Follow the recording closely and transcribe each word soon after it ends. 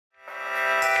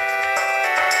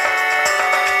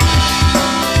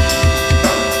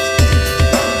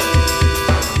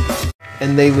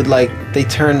and they would they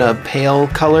turn a pale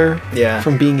color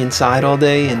from being inside all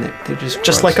day, and they're just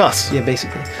gross. Like us. Yeah,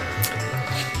 basically.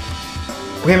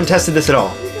 We haven't tested this at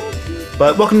all.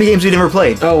 But welcome to Games We Never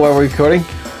Played. Oh, are we recording?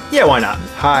 Yeah, why not?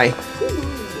 Hi.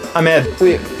 I'm Ed.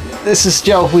 This is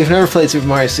Joe. We've never played Super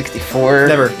Mario 64.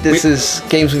 Never. This is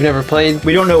games we've never played.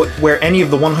 We don't know where any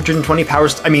of the 120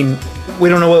 powers... we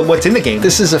don't know what's in the game.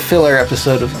 This is a filler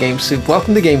episode of Game Soup.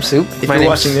 Welcome to Game Soup. If you're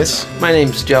watching this... My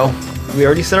name's Joe. We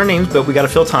already said our names, but we gotta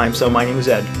fill time, so my name is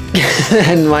Ed.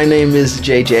 And my name is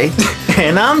JJ.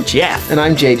 And I'm Jeff. And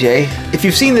I'm JJ. If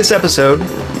you've seen this episode...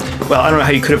 Well, I don't know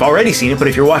how you could have already seen it, but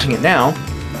if you're watching it now...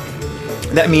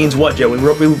 That means what, Joe?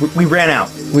 We ran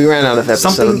out. We ran out of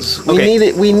episodes.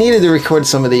 Okay. We needed to record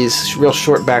some of these real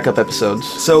short backup episodes.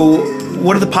 So,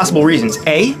 what are the possible reasons?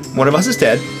 A, one of us is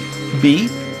dead. B,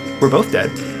 we're both dead.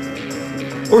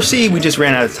 Or C, we just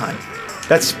ran out of time.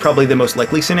 That's probably the most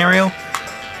likely scenario.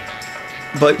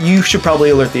 But you should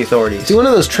probably alert the authorities. See, one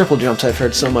of those triple jumps I've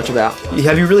heard so much about.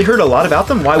 Have you really heard a lot about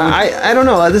them? Why would I don't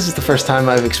know. This is the first time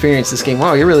I've experienced this game.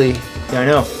 Wow, you're really... Yeah, I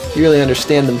know. You really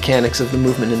understand the mechanics of the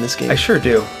movement in this game. I sure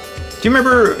do. Do you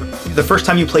remember the first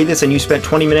time you played this and you spent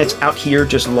 20 minutes out here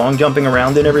just long jumping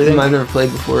around and everything? I've never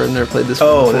played before. I've never played this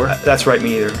one before. That's right,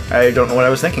 me either. I don't know what I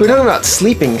was thinking. We're talking about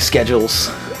sleeping schedules.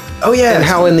 Oh, yeah. And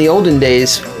how in the olden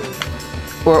days,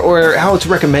 or how it's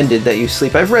recommended that you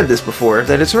sleep. I've read this before,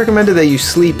 that it's recommended that you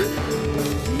sleep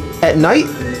at night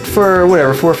for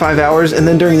whatever, 4 or 5 hours, and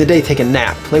then during the day take a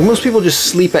nap. Like most people just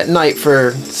sleep at night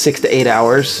for 6 to 8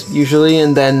 hours usually,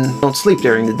 and then don't sleep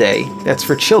during the day. That's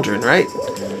for children, right?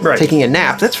 Right. Taking a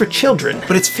nap, that's for children.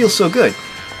 But it feels so good.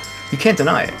 You can't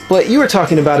deny it. But you were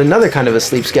talking about another kind of a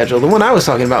sleep schedule. The one I was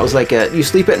talking about was like you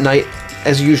sleep at night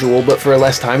as usual, but for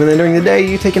less time, and then during the day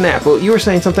you take a nap. Well, you were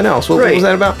saying something else. What was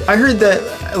that about? I heard that,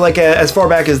 as far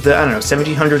back as the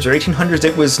 1700s or 1800s,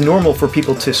 it was normal for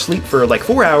people to sleep for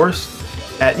 4 hours.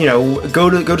 Go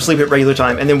to sleep at regular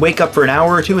time and then wake up for an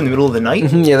hour or two in the middle of the night.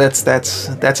 Mm-hmm, yeah,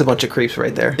 that's a bunch of creeps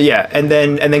right there. Yeah, and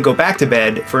then go back to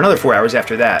bed for another 4 hours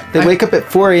after that. They wake up at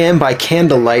 4 a.m. by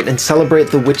candlelight and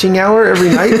celebrate the witching hour every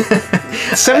night.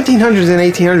 1700s and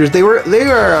 1800s,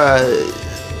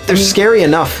 they're scary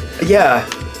enough. Yeah.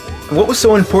 What was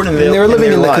so important in they were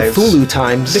living in the lives? Cthulhu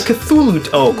times. The Cthulhu.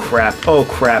 Oh crap! Oh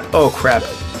crap! Oh crap!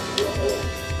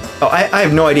 Oh, I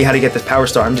have no idea how to get this power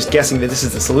star. I'm just guessing that this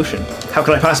is the solution. How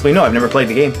could I possibly know? I've never played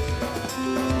the game.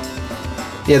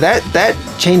 Yeah, that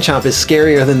chain chomp is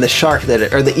scarier than the shark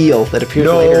or the eel that appears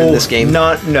later in this game.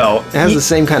 No. It has the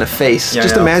same kind of face. Yeah,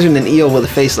 just imagine an eel with a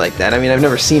face like that. I mean, I've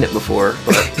never seen it before,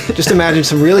 but just imagine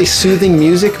some really soothing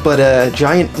music, but a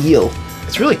giant eel.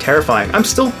 It's really terrifying. I'm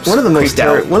still one of the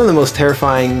most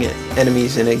terrifying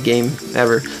enemies in a game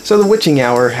ever. So the witching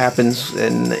hour happens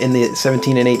in the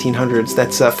 17 and 1800s.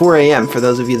 That's 4 a.m. for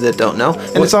those of you that don't know.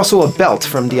 And it's also a belt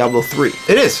from Diablo 3.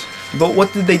 It is. But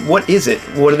what is it?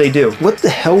 What do they do? What the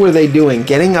hell were they doing?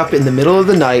 Getting up in the middle of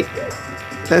the night?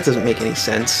 That doesn't make any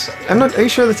sense. Are you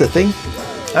sure that's a thing?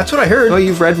 That's what I heard. Well,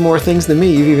 you've read more things than me.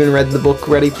 You've even read the book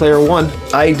Ready Player One.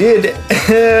 I did.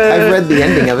 I've read the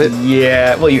ending of it.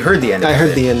 Yeah. Well, you heard the ending. I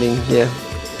heard the ending. Yeah.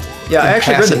 Yeah, I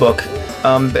actually read the book.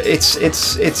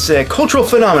 It's a cultural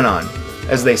phenomenon,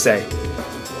 as they say.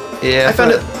 Yeah.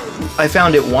 I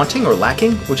found it wanting or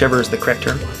lacking, whichever is the correct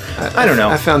term. I don't know.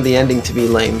 I found the ending to be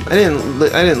lame. I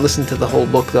didn't listen to the whole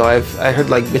book though. I heard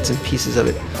bits and pieces of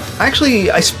it. Actually,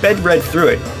 I sped read through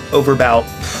it over about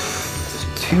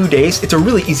 2 days. It's a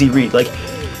really easy read.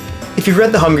 If you've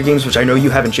read The Hunger Games, which I know you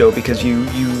haven't, Joe, because you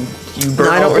burn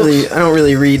I don't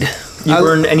really read. You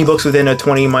burn any books within a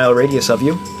 20-mile radius of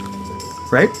you,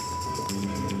 right?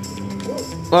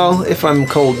 Well, if I'm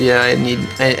cold, yeah, I need,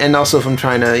 and also if I'm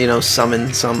trying to,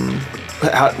 summon some.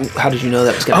 How did you know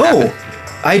that was gonna happen?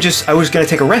 I was gonna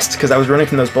take a rest because I was running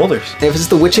from those boulders. If it's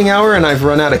the witching hour and I've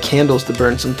run out of candles to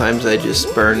burn, sometimes I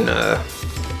just burn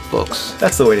books.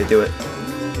 That's the way to do it.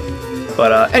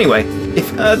 But anyway,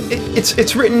 if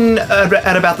it's written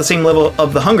at about the same level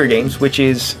of The Hunger Games, which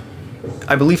is,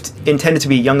 I believe, intended to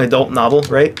be a young adult novel,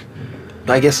 right?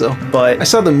 I guess so. But I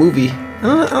saw the movie.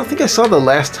 I don't think I saw the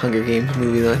last Hunger Games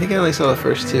movie though. I think I only saw the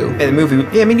first two. And the movie,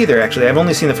 yeah, me neither actually. I've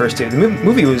only seen the first two. The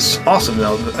movie was awesome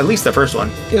though. At least the first one.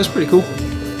 Yeah, it was pretty cool.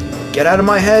 Get out of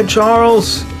my head,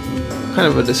 Charles. Kind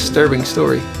of a disturbing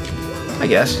story, I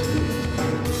guess.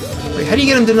 Wait, how do you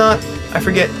get him to not? I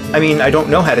forget. I mean, I don't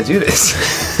know how to do this.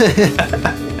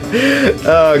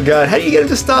 Oh god, how do you get him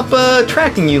to stop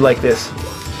tracking you like this?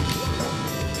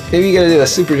 Maybe you gotta do a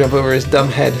super jump over his dumb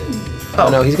head. Oh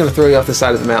no, he's gonna throw you off the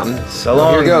side of the mountain. So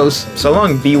long. Here goes. So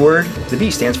long, B word. The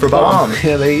B stands for bomb.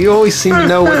 Yeah, you always seem to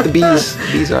know what the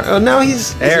bees are. Oh, now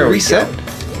he's there. Reset.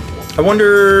 I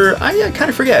wonder. I kind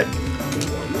of forget.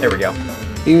 There we go.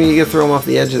 You can throw him off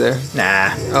the edge of there.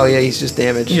 Nah. Oh yeah, he's just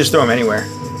damaged. You just throw him anywhere.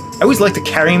 I always like to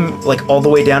carry him, like, all the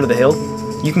way down to the hill.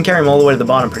 You can carry him all the way to the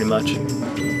bottom, pretty much.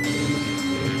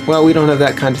 Well, we don't have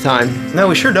that kind of time. No,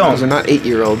 we sure don't. Because we're not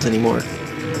 8-year-olds anymore.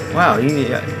 Wow,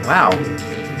 wow.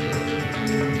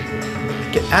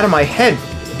 Get out of my head.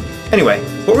 Anyway,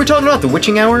 what were we talking about? The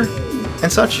witching hour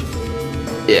and such?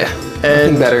 Yeah.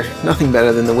 And Nothing better. Nothing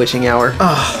better than the witching hour.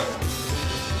 Oh.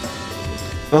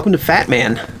 Welcome to Fat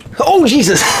Man. Oh,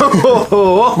 Jesus!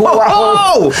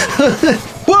 Whoa!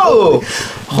 Whoa!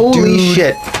 Holy Dude.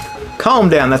 shit. Calm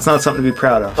down, that's not something to be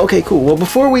proud of. Okay, cool. Well,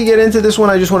 before we get into this one,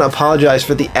 I just want to apologize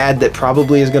for the ad that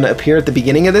probably is going to appear at the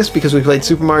beginning of this because we played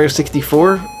Super Mario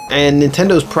 64, and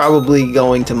Nintendo's probably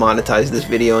going to monetize this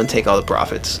video and take all the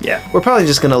profits. Yeah. We're probably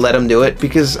just going to let them do it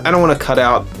because I don't want to cut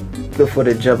out the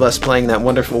footage of us playing that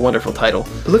wonderful, wonderful title.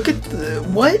 Look at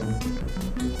what?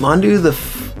 Mandu, the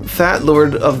Fat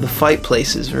Lord of the Fight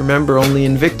Places. Remember, only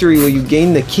in victory will you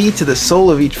gain the key to the soul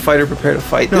of each fighter prepared to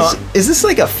fight. No, Is this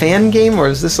like a fan game, or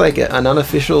is this like an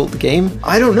unofficial game?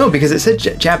 I don't know, because it said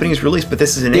Japanese release, but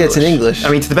this is in English. Yeah, it's in English. I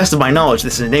mean, to the best of my knowledge,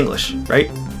 this is in English, right?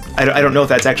 I don't know if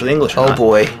that's actually English or Oh not.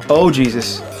 boy. Oh,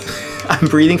 Jesus. I'm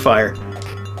breathing fire.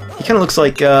 He kind of looks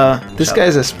like, This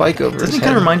guy's a spike over his doesn't he head.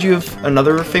 kind of remind you of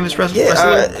another famous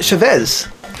wrestler? Chavez.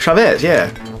 Chavez, yeah.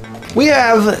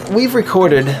 We've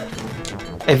recorded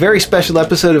a very special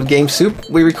episode of Game Soup.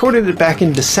 We recorded it back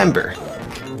in December.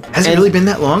 Has it really been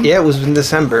that long? Yeah, it was in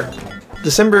December.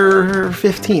 December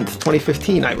 15th,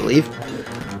 2015, I believe.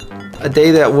 A day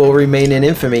that will remain in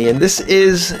infamy. And this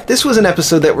was an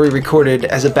episode that we recorded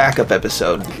as a backup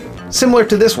episode, similar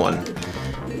to this one.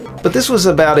 But this was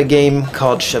about a game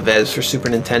called Chavez for Super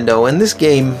Nintendo, and this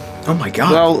game, Oh my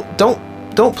god. well,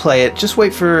 don't play it. Just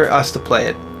wait for us to play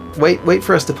it. Wait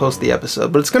for us to post the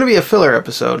episode. But it's going to be a filler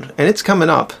episode, and it's coming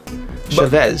up.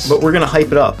 Chavez. But we're gonna hype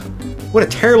it up. What a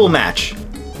terrible match.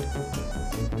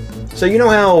 So you know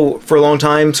how for a long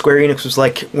time Square Enix was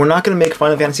like, we're not gonna make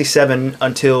Final Fantasy VII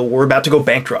until we're about to go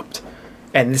bankrupt,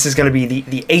 and this is gonna be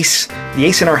the ace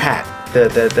in our hat.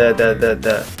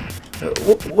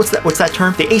 What's that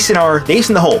term? The ace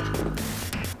in the hole.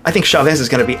 I think Chavez is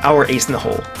gonna be our ace in the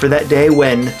hole for that day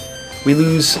when we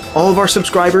lose all of our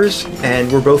subscribers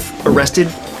and we're both arrested,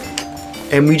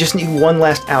 and we just need one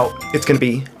last out. It's gonna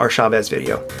be our Chavez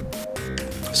video.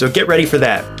 So get ready for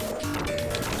that,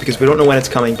 because we don't know when it's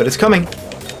coming, but it's coming.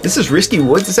 This is Risky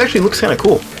Woods. This actually looks kind of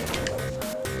cool.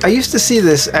 I used to see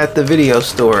this at the video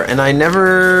store, and I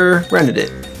never rented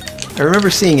it. I remember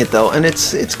seeing it though, and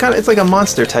it's like a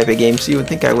monster type of game, so you would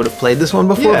think I would have played this one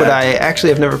before, Yeah. but I actually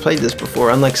have never played this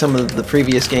before, unlike some of the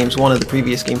previous games, one of the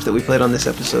previous games that we played on this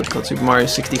episode called Super Mario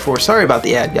 64. Sorry about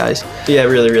the ad, guys. Yeah,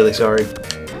 really, really sorry.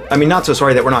 I mean, not so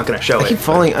sorry that we're not going to show I keep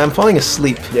it. I'm falling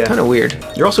asleep. Yeah. Kind of weird.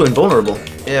 You're also invulnerable.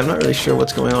 Yeah, I'm not really sure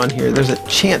what's going on here. There's a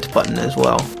chant button as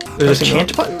well. There's a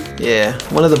chant button? Yeah,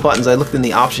 one of the buttons. I looked in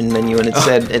the option menu and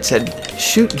it said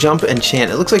shoot, jump, and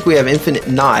chant. It looks like we have infinite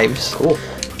knives. Cool.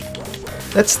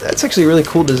 That's actually a really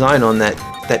cool design on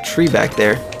that tree back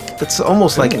there. That's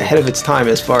almost like ahead of its time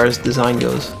as far as design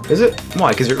goes. Is it?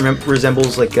 Why? Because it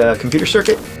resembles like a computer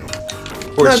circuit?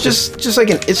 Or No, it's just like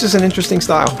it's just an interesting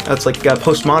style. it's like a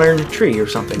postmodern tree or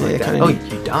something like that. kinda Oh, neat.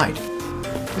 you died.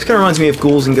 This kind of reminds me of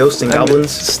ghouls and ghosts and I'm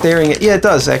goblins. staring at. Yeah, it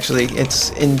does actually. It's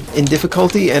in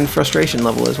difficulty and frustration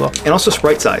level as well. And also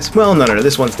sprite size. Well, no,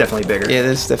 this one's definitely bigger. Yeah,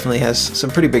 this definitely has some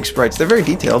pretty big sprites. They're very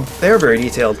detailed. They are very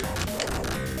detailed.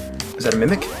 Is that a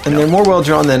mimic? And they're more well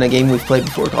drawn than a game we've played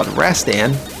before called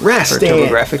Rastan. Rastan. For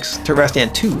TurboGrafx.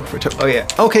 Rastan 2 for Oh, yeah.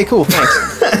 Okay, cool.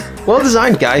 Thanks. Well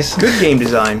designed, guys. Good game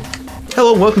design.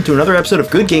 Hello, welcome to another episode of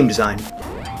Good Game Design.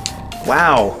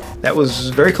 Wow, that was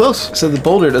very close. So the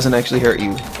boulder doesn't actually hurt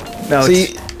you. No, See,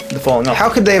 it's the falling off. How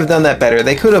could they have done that better?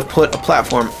 They could have put a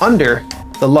platform under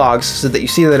the logs so that you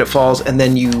see that it falls, and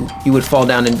then you would fall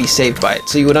down and be saved by it.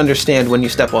 So you would understand when you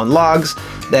step on logs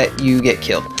that you get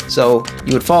killed. So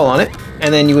you would fall on it,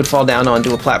 and then you would fall down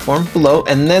onto a platform below,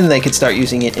 and then they could start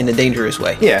using it in a dangerous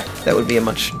way. Yeah. That would be a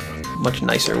much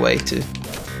nicer way to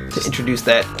introduce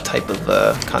that type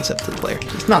of concept to the player.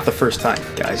 It's not the first time,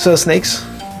 guys. So snakes.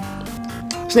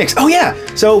 Snakes. Oh, yeah.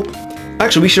 So,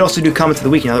 actually, we should also do comments of the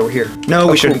week now that we're here. No,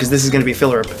 we shouldn't, cool. because this is going to be a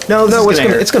filler. No,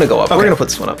 air. it's gonna go up. Okay. We're gonna put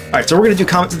this one up. All right, so we're going to do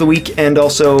comments of the week, and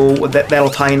also that'll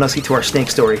tie in nicely to our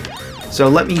snake story. So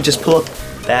let me just pull up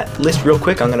that list real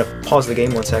quick. I'm going to pause the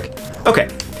game one sec. Okay.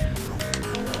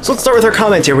 So let's start with our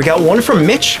comments here. We got one from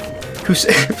Mitch, who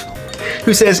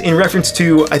says, in reference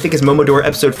to, I think it's Momodora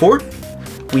episode 4,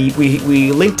 we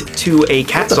linked to a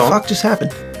cat What the song, fuck just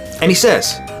happened? and he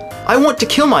says, I want to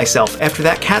kill myself after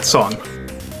that cat song.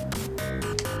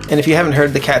 And if you haven't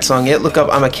heard the cat song yet, look up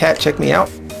I'm a Cat, Check Me Out.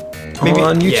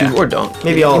 on YouTube, yeah. or don't.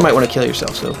 Maybe you I'll- might want to kill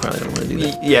yourself, so probably don't want to do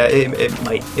that. Yeah,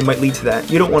 it might lead to that.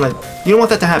 You don't want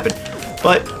that to happen,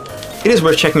 but it is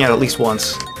worth checking out at least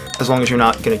once, as long as you're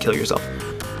not gonna kill yourself.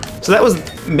 So that was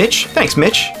Mitch. Thanks,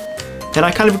 Mitch. And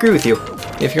I kind of agree with you.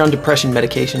 If you're on depression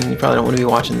medication, you probably don't want to be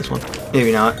watching this one.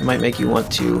 Maybe not. It might make you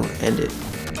want to end it.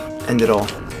 End it all.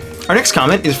 Our next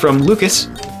comment is from Lucas,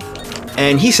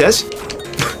 and he says,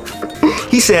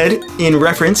 he said in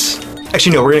reference.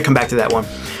 Actually, no, we're gonna come back to that one.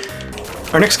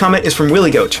 Our next comment is from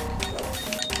Willy Goat,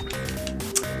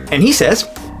 and he says,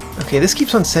 Okay, this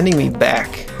keeps on sending me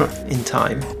back in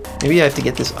time. Maybe I have to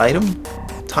get this item?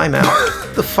 Time out.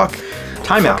 The fuck?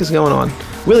 "Time What out." is going on?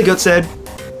 Willy Goat said,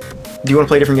 "Do you want to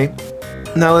play a different game?"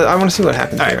 No, I want to see what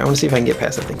happens All here. right. I want to see if I can get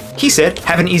past that thing. He said,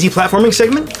 "Have an easy platforming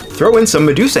segment, throw in some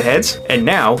Medusa heads, and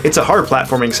now it's a hard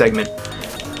platforming segment."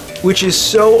 Which is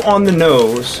so on the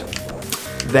nose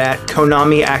that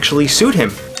Konami actually sued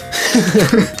him.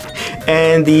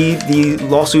 And the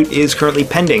lawsuit is currently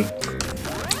pending.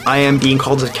 I am being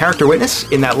called as a character witness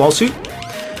in that lawsuit,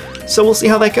 so we'll see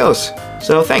how that goes.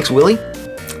 So thanks, Willie.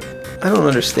 I don't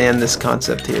understand this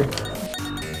concept here.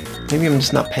 Maybe I'm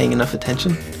just not paying enough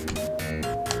attention.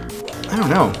 I don't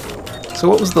know. So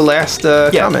what was the last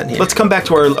comment here? Let's come back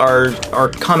to our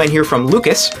comment here from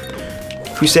Lucas,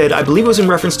 who said, I believe it was in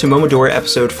reference to Momodora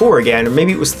episode 4 again, or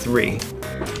maybe it was 3.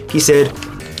 He said,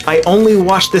 "I only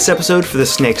watched this episode for the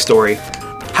snake story.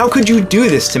 How could you do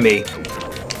this to me?"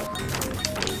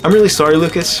 I'm really sorry,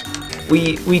 Lucas.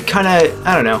 We kind of,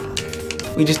 I don't know,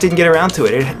 we just didn't get around to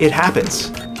it. It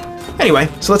happens. Anyway,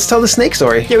 So let's tell the snake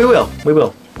story. yeah, we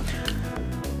will.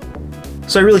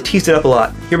 So I really teased it up a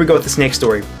lot. Here we go with the snake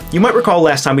story. You might recall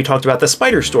last time we talked about the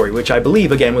spider story, which I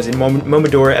believe, again, was in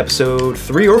Momodora episode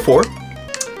 3 or 4,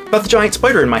 about the giant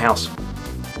spider in my house.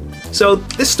 So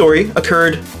this story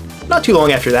occurred not too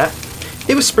long after that.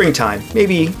 It was springtime,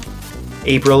 maybe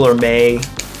April or May.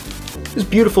 It was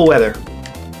beautiful weather.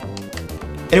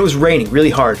 And it was raining really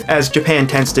hard, as Japan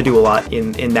tends to do a lot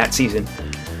in that season.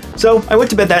 So I went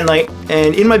to bed that night,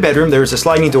 and in my bedroom there was a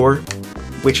sliding door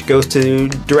which goes to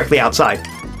directly outside.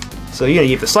 So you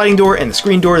have the sliding door and the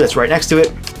screen door that's right next to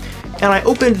it. And I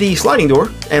opened the sliding door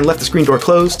and left the screen door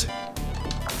closed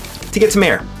to get some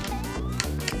air.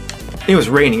 It was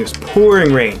raining, it was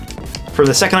pouring rain. From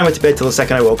the second I went to bed till the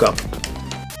second I woke up.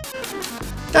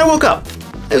 And I woke up.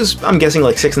 It was, I'm guessing,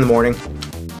 like 6 in the morning.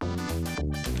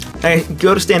 I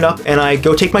go to stand up and I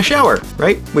go take my shower,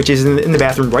 right? Which is in the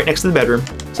bathroom right next to the bedroom.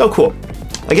 So cool.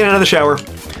 I get out of the shower,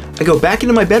 I go back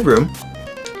into my bedroom,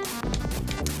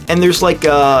 and there's like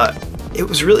it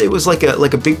was like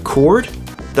a big cord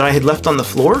that I had left on the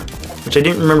floor, which I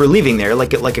didn't remember leaving there,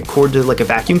 like a cord to like a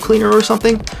vacuum cleaner or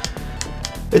something.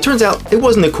 It turns out it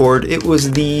wasn't a cord, it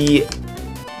was the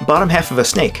bottom half of a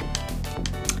snake.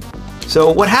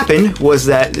 So what happened was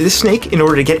that this snake, in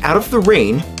order to get out of the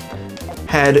rain,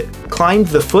 had climbed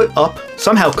the foot up,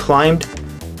 somehow climbed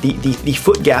the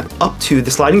foot gap up to the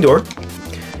sliding door.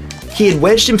 He had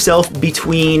wedged himself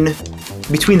between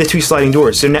the two sliding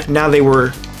doors. So now they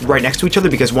were right next to each other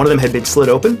because one of them had been slid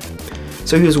open.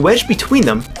 So he was wedged between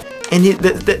them, and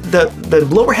the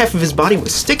lower half of his body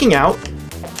was sticking out,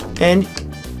 and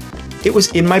it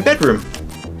was in my bedroom.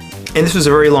 And this was a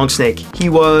very long snake. He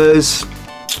was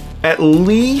at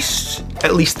least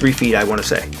 3 feet, I want to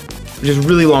say, which is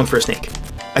really long for a snake,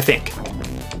 I think.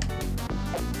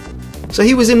 So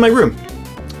he was in my room.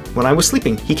 When I was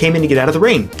sleeping, he came in to get out of the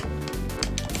rain.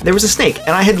 There was a snake, and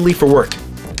I had to leave for work,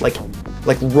 like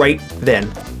right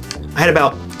then. I had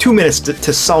about 2 minutes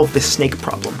to solve this snake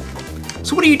problem.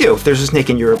 So what do you do if there's a snake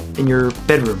in your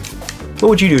bedroom? What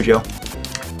would you do, Joe?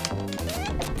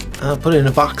 Put it in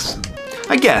a box.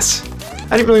 I guess.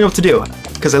 I didn't really know what to do,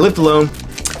 because I lived alone,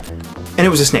 and it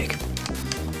was a snake.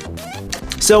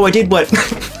 So I did what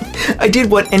I did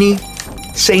what any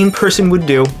sane person would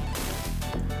do.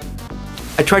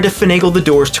 I tried to finagle the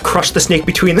doors to crush the snake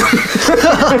between them.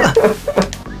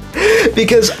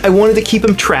 Because I wanted to keep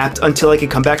him trapped until I could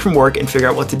come back from work and figure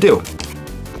out what to do.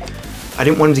 I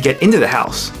didn't want him to get into the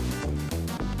house.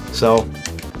 So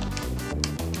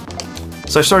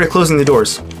I started closing the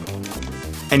doors.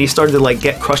 And he started to like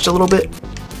get crushed a little bit.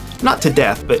 Not to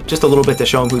death, but just a little bit to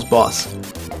show him who's boss.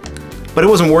 But it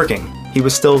wasn't working. He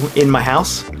was still in my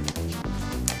house.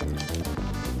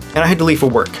 And I had to leave for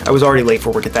work. I was already late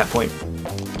for work at that point.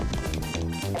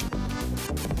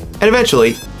 And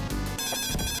eventually,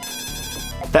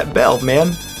 that bell,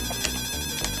 man.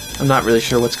 I'm not really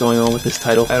sure what's going on with this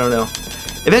title. I don't know.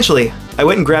 Eventually, I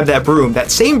went and grabbed that broom,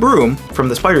 that same broom from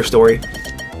the spider story,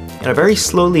 and I very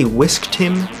slowly whisked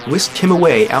him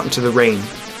away out into the rain.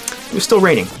 It was still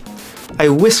raining. I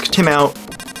whisked him out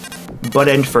butt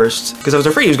end first because I was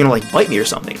afraid he was gonna like bite me or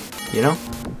something, you know?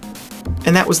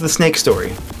 And that was the snake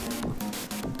story.